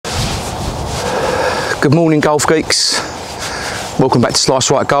Good morning, golf geeks. Welcome back to Slice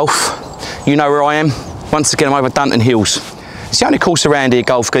Right Golf. You know where I am. Once again, I'm over Dunton Hills. It's the only course around here,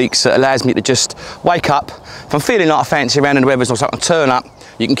 golf geeks, that allows me to just wake up. If I'm feeling like I fancy around and the weather's nice, I can turn up,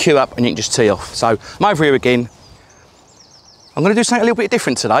 you can queue up and you can just tee off. So I'm over here again. I'm going to do something a little bit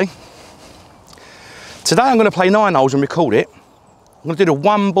different today. Today I'm going to play 9 holes and record it. I'm going to do the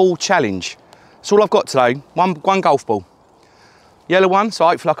 1 ball challenge. That's all I've got today, one golf ball. Yellow one, so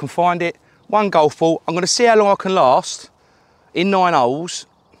hopefully I can find it. 1 golf ball. I'm going to see how long I can last in 9 holes,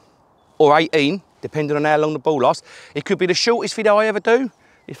 or 18, depending on how long the ball lasts. It could be the shortest video I ever do.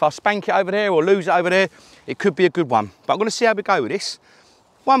 If I spank it over there or lose it over there, it could be a good one. But I'm going to see how we go with this.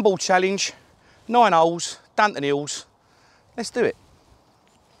 1 ball challenge, 9 holes, Dunton Hills. Let's do it.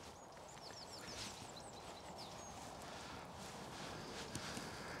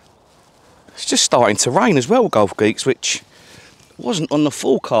 It's just starting to rain as well, golf geeks, which wasn't on the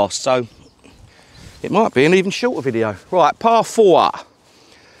forecast, so it might be an even shorter video. Right, par 4.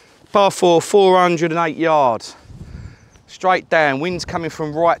 Par 4, 408 yards. Straight down, wind's coming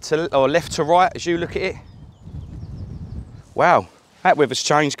from right to, or left to right as you look at it. Wow, that weather's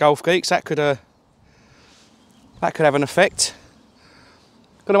changed, golf geeks. That could have an effect.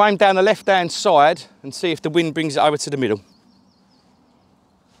 Got to aim down the left-hand side and see if the wind brings it over to the middle.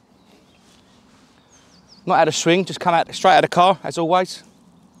 Not had a swing, just come out straight out of the car, as always.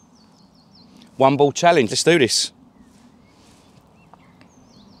 1 ball challenge, let's do this.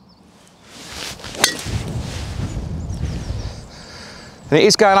 And it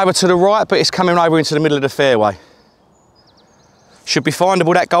is going over to the right, but it's coming over into the middle of the fairway. Should be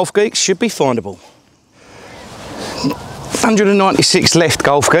findable, that, golf geeks, should be findable. 196 left,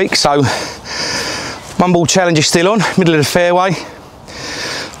 golf geeks, so 1 ball challenge is still on, middle of the fairway.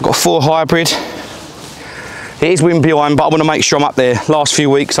 I've got a 4 hybrid. It is wind behind, but I want to make sure I'm up there. Last few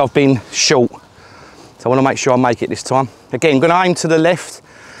weeks I've been short, so I want to make sure I make it this time. Again, I'm going to aim to the left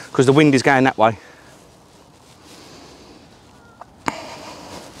because the wind is going that way.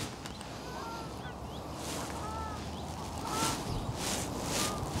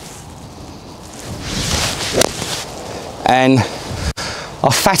 And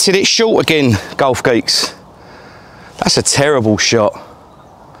I fatted it short again, golf geeks. That's a terrible shot.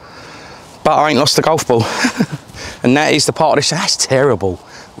 But I ain't lost the golf ball. And that is the part of this. That's terrible.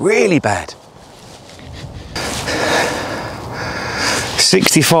 Really bad.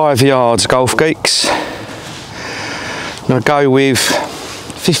 65 yards, golf geeks. I'm going to go with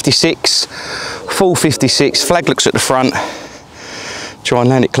 56, full 56. Flag looks at the front. Try and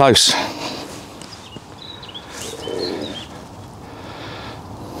land it close.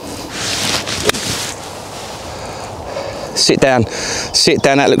 Sit down,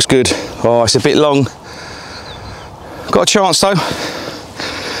 that looks good. Oh, it's a bit long. Got a chance though.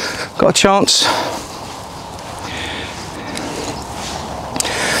 Got a chance.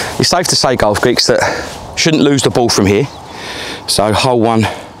 It's safe to say, golf geeks, that shouldn't lose the ball from here. So hole 1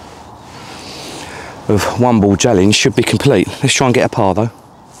 of 1 ball challenge should be complete. Let's try and get a par though.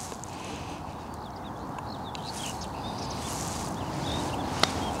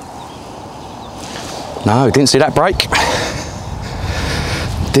 No, didn't see that break.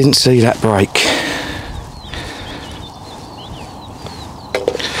 Didn't see that break.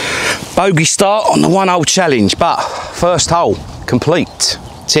 Bogey start on the 1 hole challenge, but first hole complete.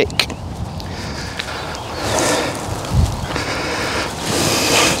 Tick.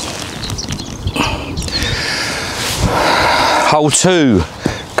 Hole 2,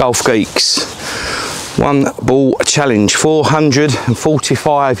 golf geeks. 1 ball challenge,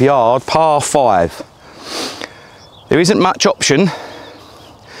 445 yard, par 5. There isn't much option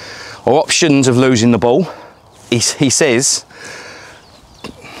or options of losing the ball. He says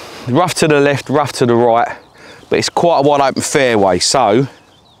rough to the left, rough to the right, but it's quite a wide open fairway, so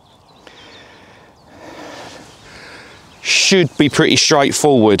should be pretty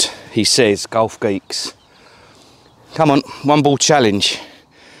straightforward, he says, golf geeks. Come on, 1 ball challenge.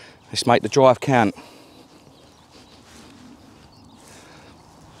 Let's make the drive count.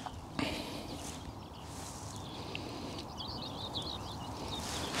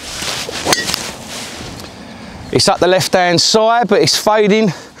 It's up the left-hand side, but it's fading.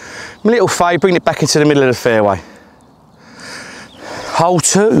 A little fade, bring it back into the middle of the fairway. Hole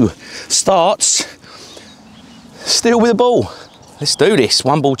 2 starts still with the ball. Let's do this,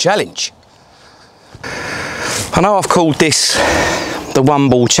 1 ball challenge. I know I've called this the 1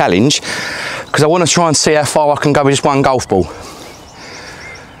 ball challenge because I want to try and see how far I can go with just 1 golf ball.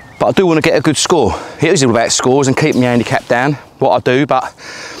 But I do want to get a good score. It is all about scores and keeping my handicap down, what I do, but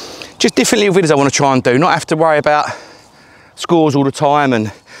just different little videos I want to try and do, not have to worry about scores all the time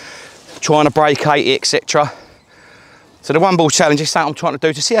and trying to break 80, etc. So the one ball challenge is something I'm trying to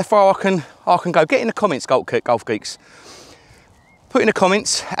do to see how far I can go. Get in the comments, golf geeks. Put in the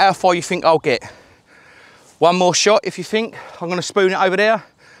comments how far you think I'll get. One more shot if you think I'm going to spoon it over there.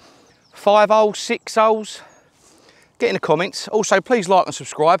 5 holes, 6 holes. Get in the comments. Also, please like and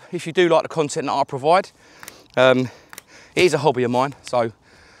subscribe if you do like the content that I provide. It is a hobby of mine, so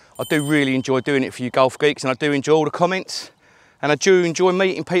I do really enjoy doing it for you golf geeks, and I do enjoy all the comments, and I do enjoy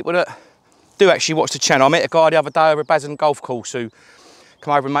meeting people that do actually watch the channel. I met a guy the other day over at Basildon Golf Course who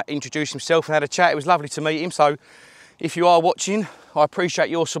came over and introduced himself and had a chat. It was lovely to meet him. So if you are watching, I appreciate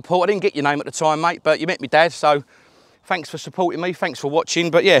your support. I didn't get your name at the time, mate, but you met me dad, so thanks for supporting me, thanks for watching.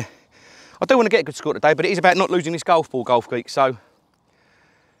 But yeah, I do want to get a good score today, but it is about not losing this golf ball, golf geek. So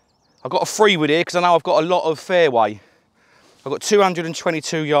I've got a 3-wood here because I know I've got a lot of fairway. I've got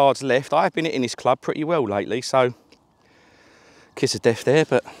 222 yards left. I have been hitting this club pretty well lately, so kiss of death there,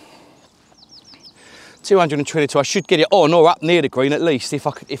 but 222, I should get it on or up near the green at least if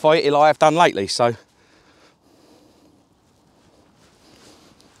I hit it like I have done lately. So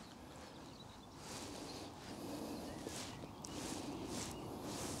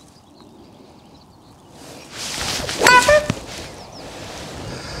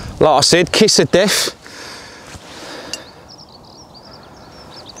like I said, kiss of death.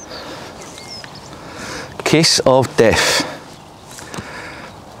 Kiss of death.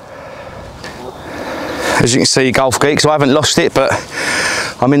 As you can see, golf geeks, I haven't lost it, but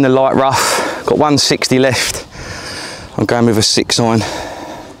I'm in the light rough. Got 160 left. I'm going with a 6-iron.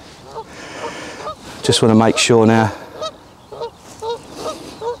 Just want to make sure now.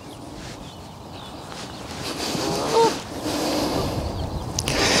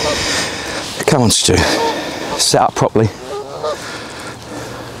 Come on, Stu. Set up properly.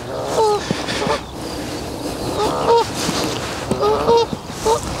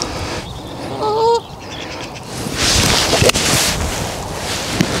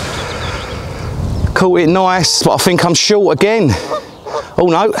 Caught it nice, but I think I'm short again. Oh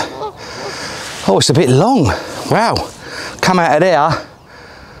no. Oh, it's a bit long. Wow. Come out of there.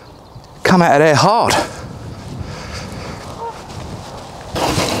 Come out of there hard.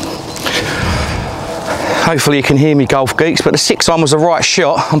 Hopefully you can hear me, golf geeks, but the 6-iron was the right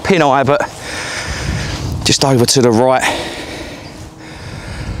shot. I'm pin high, but just over to the right.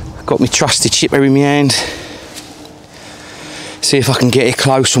 Got my trusty chipper in my hand. See if I can get it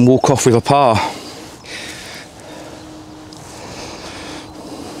close and walk off with a par.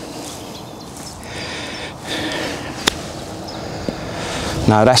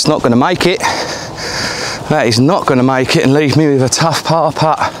 No, that's not going to make it. That is not going to make it and leave me with a tough par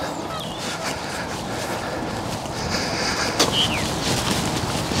putt.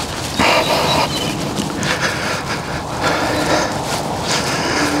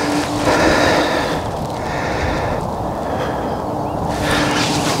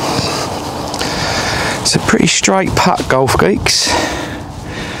 It's a pretty straight putt, golf geeks.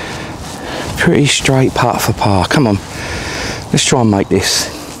 Pretty straight putt for par. Come on. Let's try and make this.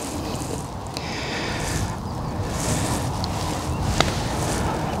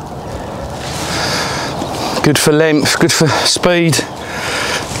 Good for length, good for speed.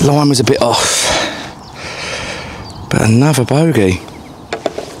 Line was a bit off. But another bogey.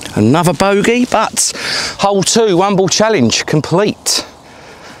 Another bogey, but hole 2, 1-ball challenge complete.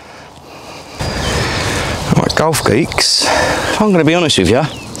 Alright, golf geeks, I'm going to be honest with you,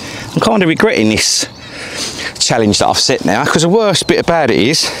 I'm kind of regretting this challenge that I've set now, because the worst bit about it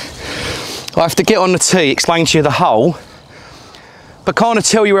is I have to get on the tee, explain to you the hole, but kind of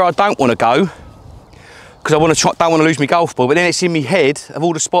tell you where I don't want to go, because I don't want to lose my golf ball, but then it's in my head of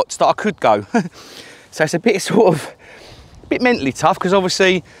all the spots that I could go. So it's a bit mentally tough, because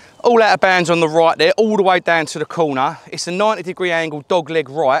obviously all out of bounds on the right there, all the way down to the corner. It's a 90-degree angle dog leg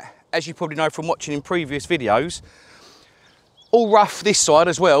right, as you probably know from watching in previous videos. All rough this side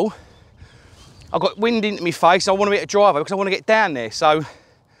as well. I've got wind into my face. I want to hit a driver because I want to get down there. So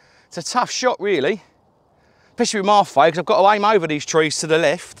it's a tough shot, really, especially with my fade, because I've got to aim over these trees to the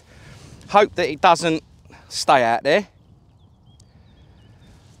left. Hope that it doesn't stay out there.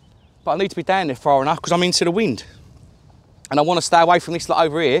 But I need to be down there far enough because I'm into the wind. And I want to stay away from this lot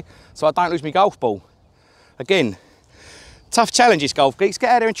over here so I don't lose my golf ball. Again, tough challenges, golf geeks. Get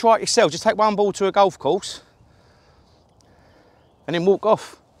out there and try it yourself. Just take 1 ball to a golf course and then walk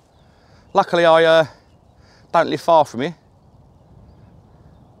off. Luckily, I don't live far from here.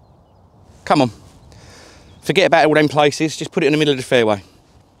 Come on. Forget about all them places. Just put it in the middle of the fairway.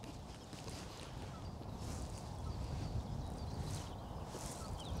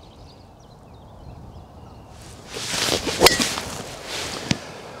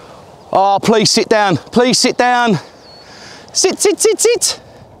 Oh, please sit down. Please sit down. Sit, sit, sit, sit.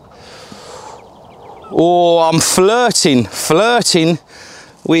 Oh, I'm flirting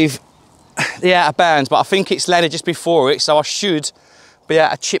with the out of bounds, but I think it's landed just before it, so I should be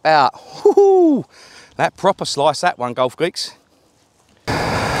able to chip out. Woohoo! That proper slice, that one, golf geeks.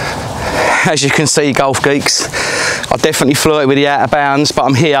 As you can see, golf geeks, I definitely flirted with the out of bounds, but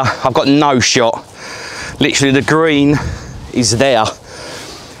I'm here. I've got no shot. Literally, the green is there,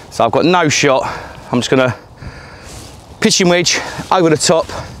 so I've got no shot. I'm just gonna pitching wedge over the top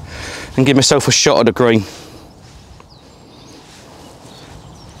and give myself a shot at the green.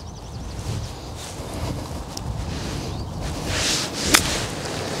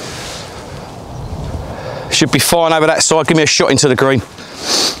 Should be fine over that side. Give me a shot into the green.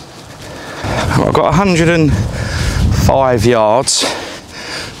 I've got 105 yards.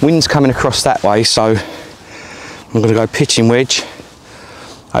 Wind's coming across that way, so I'm going to go pitching wedge.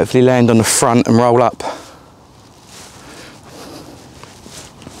 Hopefully land on the front and roll up.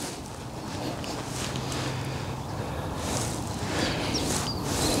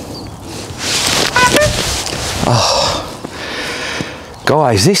 Oh,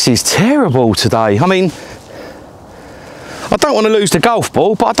 guys, this is terrible today. I mean, I don't want to lose the golf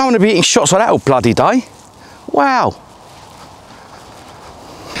ball, but I don't want to be hitting shots like that all bloody day. Wow.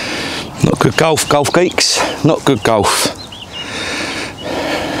 Not good golf, golf geeks. Not good golf.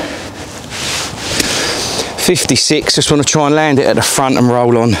 56, just want to try and land it at the front and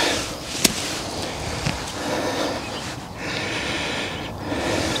roll on.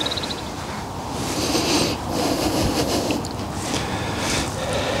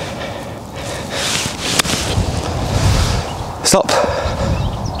 Stop.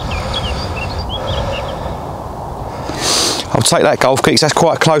 I'll take that, golf geeks. That's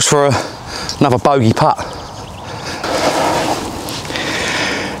quite close for another bogey putt.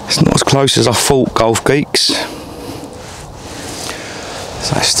 It's not as close as I thought, golf geeks.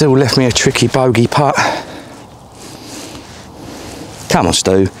 So it still left me a tricky bogey putt. Come on,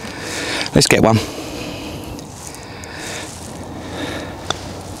 Stu. Let's get one.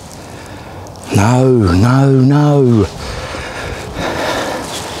 No, no, no.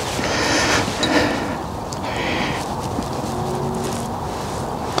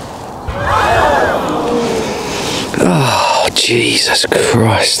 Oh, Jesus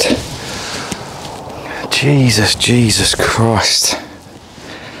Christ. Jesus Christ.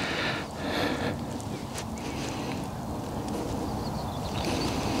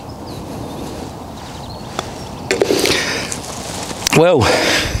 Well,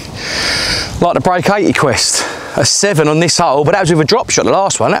 like the break 80 quest, a 7 on this hole, but that was with a drop shot, the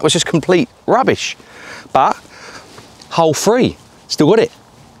last one. That was just complete rubbish. But hole 3, still got it,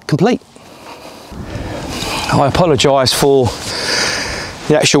 complete. I apologise for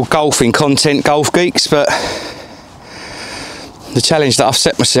the actual golfing content, golf geeks, but the challenge that I've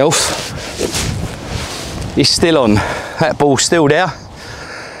set myself is still on. That ball's still there.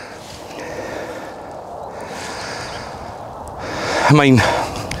 I mean,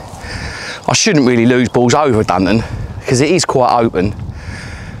 I shouldn't really lose balls over Dunton because it is quite open.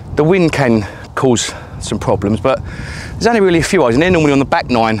 The wind can cause some problems, but there's only really a few holes, and they're normally on the back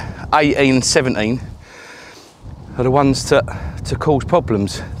 9, 18 and 17 are the ones to cause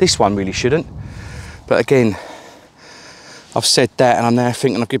problems. This one really shouldn't, but again, I've said that and I'm now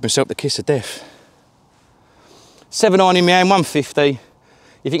thinking I've given myself the kiss of death. 7 iron in my hand, 150.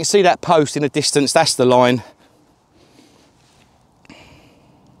 If you can see that post in the distance, that's the line.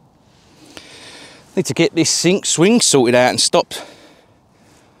 Need to get this sink swing sorted out and stop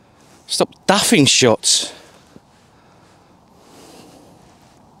duffing shots.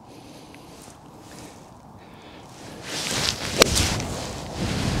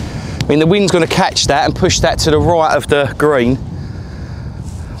 I mean, the wind's going to catch that and push that to the right of the green,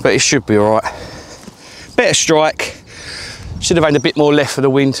 but it should be all right. Better strike. Should have had a bit more left for the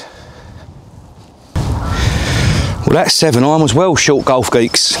wind. Well, that 7 iron was well short, golf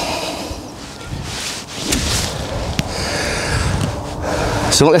geeks.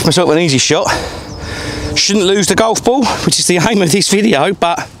 So I left myself an easy shot. Shouldn't lose the golf ball, which is the aim of this video,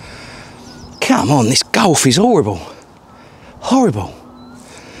 but come on, this golf is horrible. Horrible.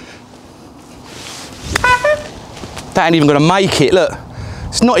 That ain't even gonna make it, look.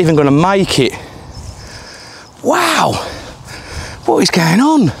 It's not even gonna make it. Wow, what is going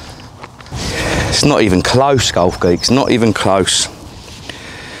on? It's not even close, golf geeks, not even close.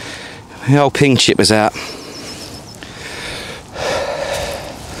 The old ping chip was out.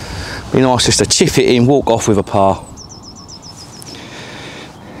 Be nice just to chip it in, walk off with a par.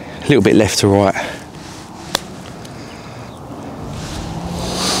 A little bit left to right.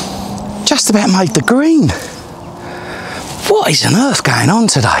 Just about made the green. What is on earth going on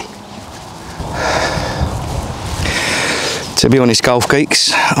today? To be honest, golf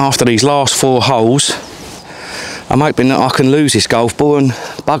geeks, after these last 4 holes, I'm hoping that I can lose this golf ball and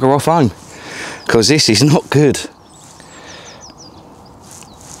bugger off home, because this is not good.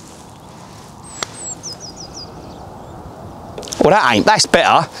 Well, that's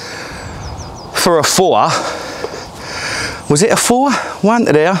better for a 4. Was it a 4? 1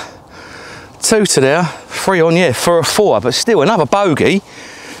 to there, 2 to there, 3 on, yeah, for a 4, but still another bogey.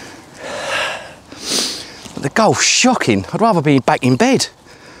 But the golf's shocking. I'd rather be back in bed.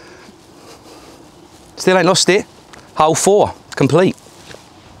 Still ain't lost it. Hole 4, complete.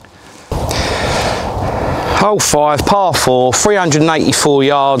 Hole 5, par 4, 384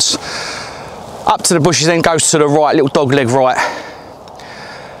 yards. Up to the bushes, then goes to the right, little dog leg right.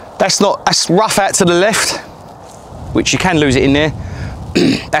 That's rough out to the left, which you can lose it in there.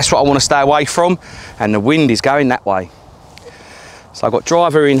 That's what I want to stay away from, and the wind is going that way. So I've got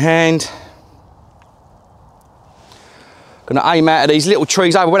driver in hand. Gonna aim out of these little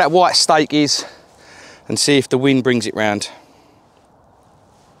trees over where that white stake is and see if the wind brings it round.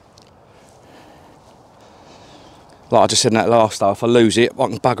 Like I just said in that last though, if I lose it, I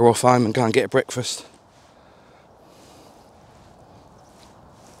can bugger off home and go and get a breakfast.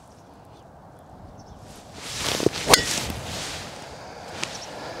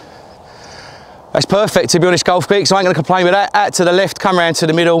 That's perfect, to be honest, golf geeks. I ain't gonna complain with that. Out to the left, come round to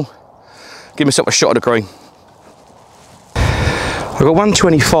the middle, give myself a shot at the green. I've got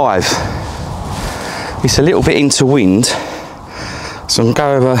 125. It's a little bit into wind, so I'm gonna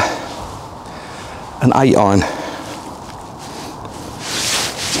go over an 8 iron.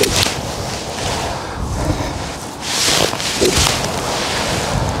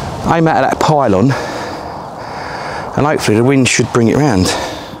 Aim out of that pylon, and hopefully the wind should bring it round.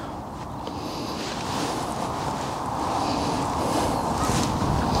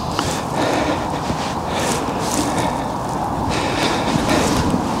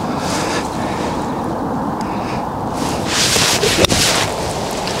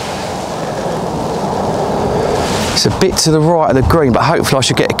 It's a bit to the right of the green, but hopefully I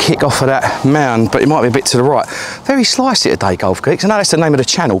should get a kick off of that mound, but it might be a bit to the right. Very slicey today, golf geeks. I know that's the name of the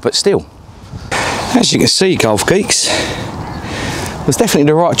channel, but still. As you can see, golf geeks, it was definitely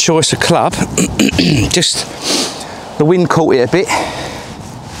the right choice of club. Just the wind caught it a bit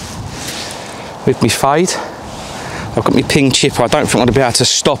with me fade. I've got my ping chipper. I don't think I'll be able to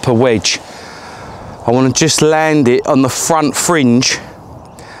stop a wedge. I want to just land it on the front fringe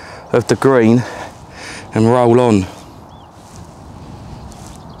of the green and roll on.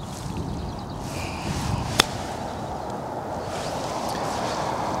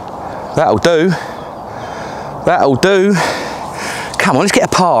 That'll do. That'll do. Come on, let's get a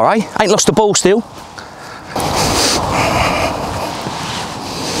par, eh? Ain't lost the ball still.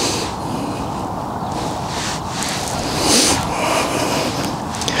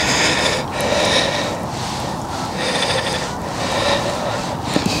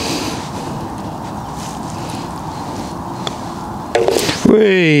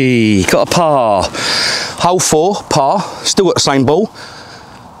 Whee, got a par. Hole 4, par, still got the same ball.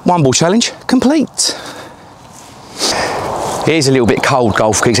 1 ball challenge, complete. It is a little bit cold,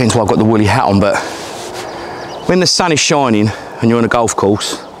 golf geeks, hence why I've got the woolly hat on, but when the sun is shining and you're on a golf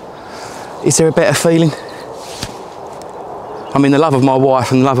course, is there a better feeling? I mean, the love of my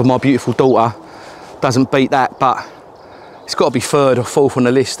wife and the love of my beautiful daughter doesn't beat that, but it's got to be 3rd or 4th on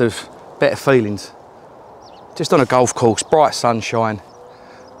the list of better feelings. Just on a golf course, bright sunshine,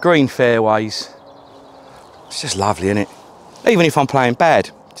 green fairways. It's just lovely, isn't it? Even if I'm playing bad,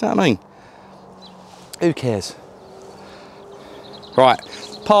 do you know what I mean? Who cares? Right,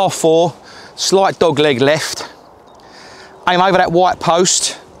 par 4, slight dog leg left. Aim over that white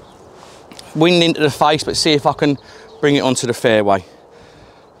post, wind into the face, but see if I can bring it onto the fairway.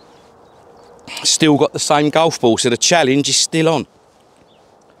 Still got the same golf ball, so the challenge is still on.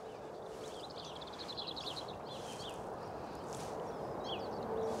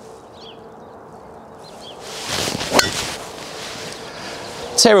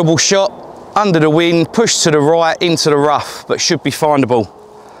 Terrible shot, under the wind, pushed to the right, into the rough, but should be findable.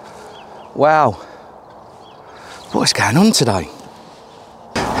 Wow, what's going on today?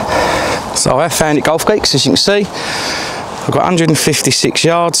 So I found it, golf geeks, as you can see. I've got 156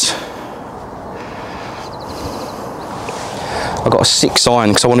 yards. I've got a 6 iron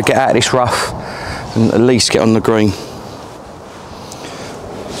because I want to get out of this rough and at least get on the green.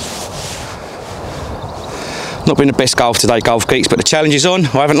 Not been the best golf today, golf geeks, but the challenge is on.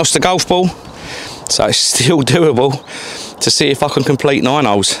 I haven't lost a golf ball, so it's still doable to see if I can complete 9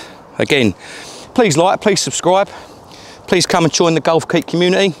 holes again, please like, please subscribe. Please come and join the Golf Geek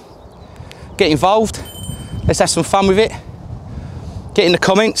community. Get involved. Let's have some fun with it. Get in the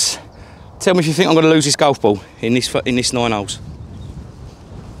comments. Tell me if you think I'm going to lose this golf ball in this 9 holes.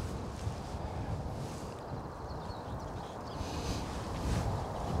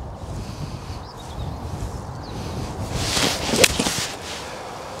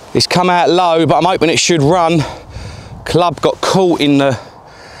 It's come out low, but I'm hoping it should run. Club got caught in the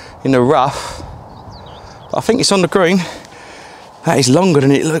rough. But I think it's on the green. That is longer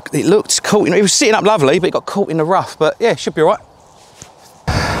than it looked. It looked caught. It was sitting up lovely, but it got caught in the rough. But yeah, it should be all right.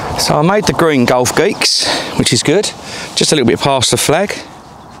 So I made the green, Golf Geeks, which is good. Just a little bit past the flag.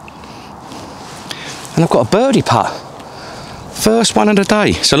 And I've got a birdie putt. First one of the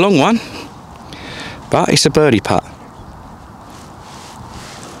day. It's a long one, but it's a birdie putt.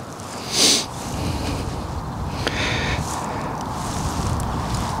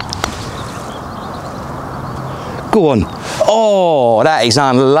 Go on. Oh, that is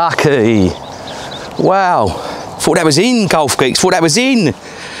unlucky. Wow. Thought that was in, Golf Geeks. Thought that was in.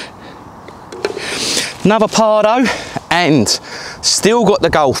 Another pardo, and still got the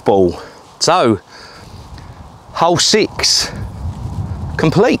golf ball. So, hole 6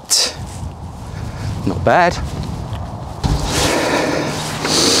 complete. Not bad.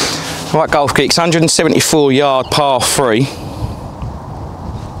 Right, Golf Geeks, 174 yard par 3.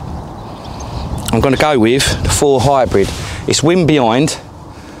 I'm going to go with the 4 hybrid. It's wind behind,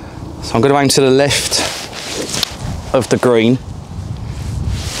 so I'm going to aim to the left of the green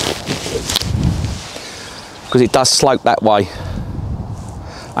because it does slope that way.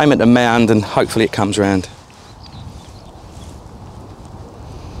 Aim at the mound and hopefully it comes round.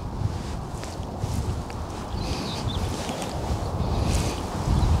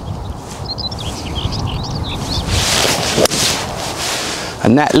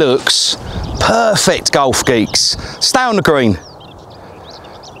 And that looks perfect, Golf Geeks. Stay on the green.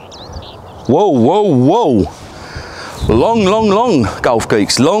 Whoa, whoa, whoa. Long, long, long, Golf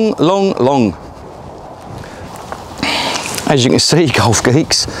Geeks. Long, long, long. As you can see, Golf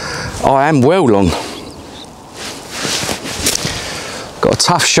Geeks, I am well long. Got a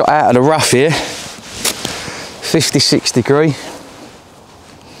tough shot out of the rough here. 56 degree.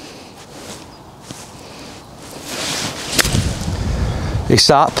 It's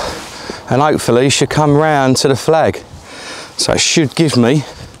up and hopefully should come round to the flag. So it should give me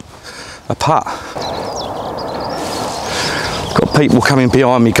a putt. Got people coming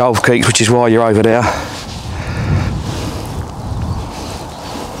behind me, Golf Geeks, which is why you're over there.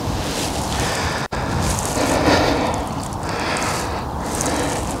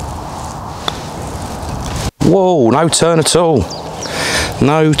 Whoa, no turn at all.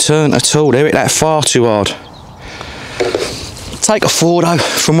 No turn at all. There, hit that far too hard. Take a 4 though,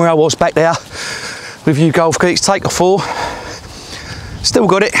 from where I was back there with you, Golf Geeks. Take a 4. Still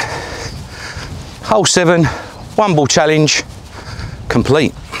got it. Hole 7, 1 ball challenge,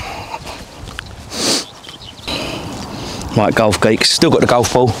 complete. Right, Golf Geeks, still got the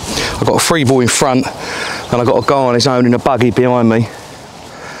golf ball. I've got a 3 ball in front and I've got a guy on his own in a buggy behind me.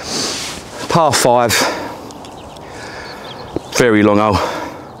 Par 5. Very long hole.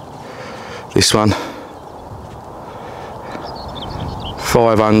 This one.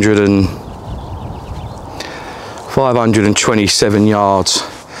 527 yards.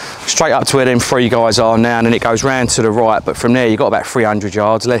 Straight up to where them 3 guys are now, and then it goes round to the right, but from there you've got about 300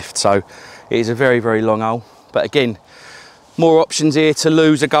 yards left, so it is a very, very long hole. But again, more options here to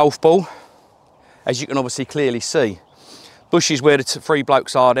lose a golf ball, as you can obviously clearly see. Bushes where the 3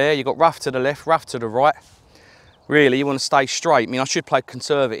 blokes are there, you've got rough to the left, rough to the right. Really, you want to stay straight. I mean, I should play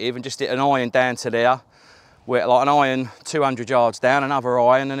conservative and just hit an iron down to there, where like an iron 200 yards down, another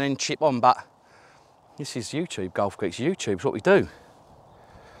iron, and then chip on. But this is YouTube, Golf Geeks. YouTube's what we do.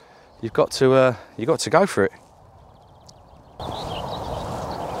 You've got to go for it.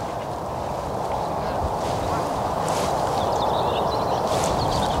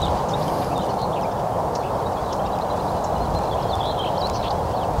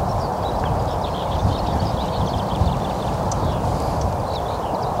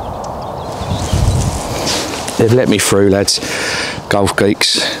 They've let me through, lads. Golf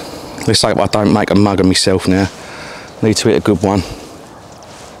Geeks. Let's hope I don't make a mug of myself now. Need to hit a good one.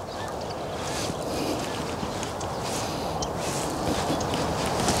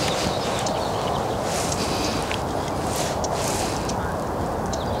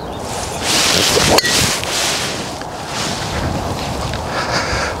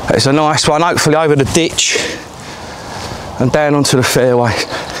 It's a nice one, hopefully over the ditch and down onto the fairway.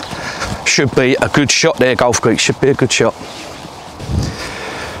 Should be a good shot there, Golf Geeks, should be a good shot.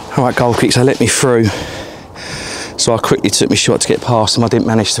 Right, golf geeks, they let me through. So I quickly took my shot to get past them. I didn't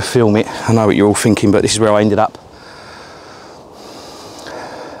manage to film it. I know what you're all thinking, but this is where I ended up.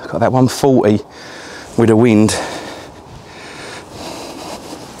 Got about 140 with the wind.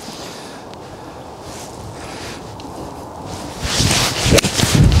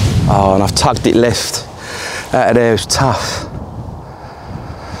 Oh, and I've tugged it left out of there. It was tough.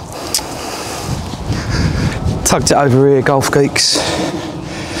 Tugged it over here, golf geeks.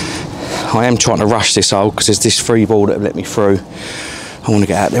 I am trying to rush this hole because there's this free ball that have let me through. I want to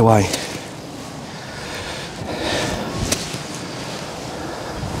get out of their way.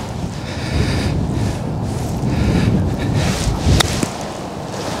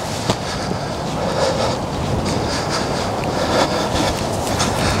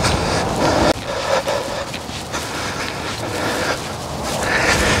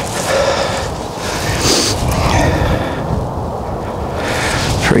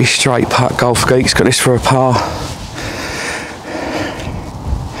 Pretty straight putt, golf geeks. Got this for a par.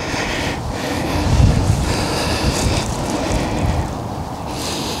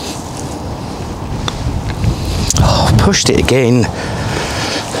 Oh, pushed it again.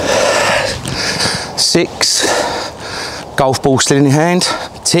 6. Golf ball still in your hand.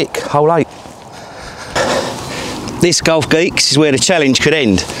 Tick, hole 8. This, golf geeks, is where the challenge could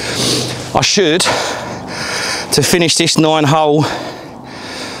end. I should, to finish this 9-hole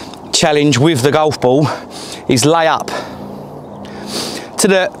challenge with the golf ball, is lay up to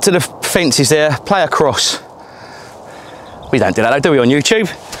the fences there, play across. We don't do that though, do we, on YouTube?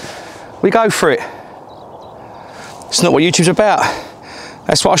 We go for it. It's not what YouTube's about.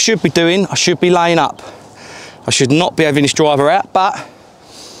 That's what I should be doing. I should be laying up. I should not be having this driver out, but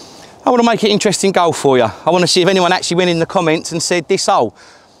I want to make it interesting golf for you. I want to see if anyone actually went in the comments and said this hole.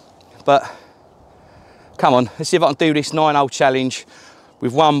 But come on, let's see if I can do this 9-hole challenge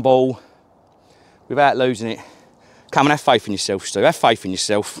with one ball without losing it. Come on, have faith in yourself, Stu. Have faith in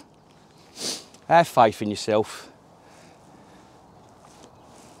yourself. Have faith in yourself.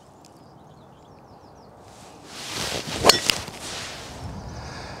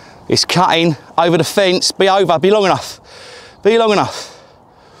 It's cutting over the fence. Be over, be long enough. Be long enough.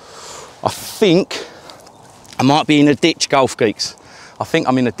 I think I might be in a ditch, golf geeks. I think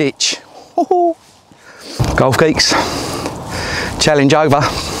I'm in a ditch. Golf geeks. Challenge over.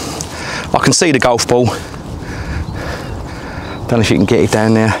 I can see the golf ball. Don't know if you can get it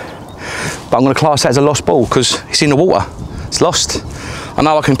down there. But I'm going to class that as a lost ball because it's in the water. It's lost. I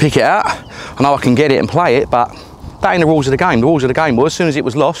know I can pick it out. I know I can get it and play it, but that ain't the rules of the game. The rules of the game was as soon as it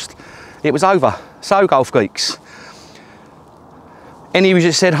was lost, it was over. So, golf geeks. Any of you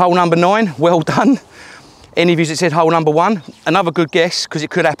that said hole number 9, well done. Any of you that said hole number 1, another good guess because it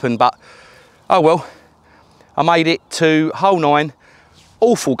could happen, but oh well. I made it to hole 9,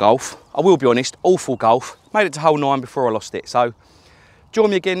 awful golf, I will be honest, awful golf. Made it to hole 9 before I lost it. So join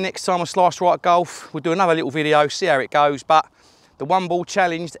me again next time on Slice Right Golf. We'll do another little video, see how it goes, but the 1-ball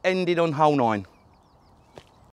challenge ended on hole 9.